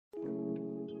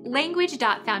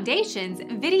Language.Foundation's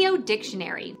Video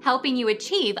Dictionary, helping you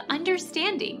achieve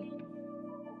understanding.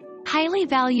 Highly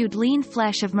valued lean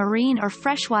flesh of marine or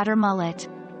freshwater mullet.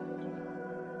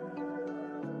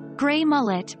 Gray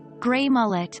mullet, gray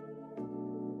mullet.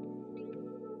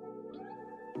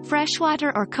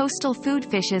 Freshwater or coastal food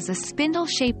fish is a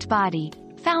spindle-shaped body,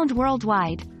 found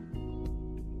worldwide.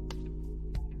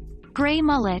 Gray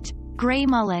mullet, gray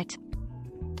mullet.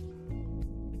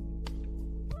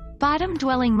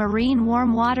 Bottom-dwelling marine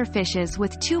warm water fishes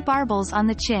with two barbels on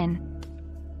the chin.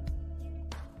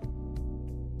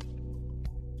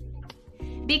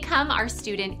 Become our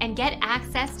student and get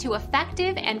access to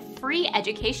effective and free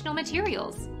educational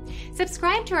materials.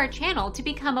 Subscribe to our channel to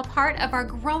become a part of our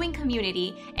growing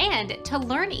community and to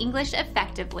learn English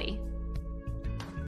effectively.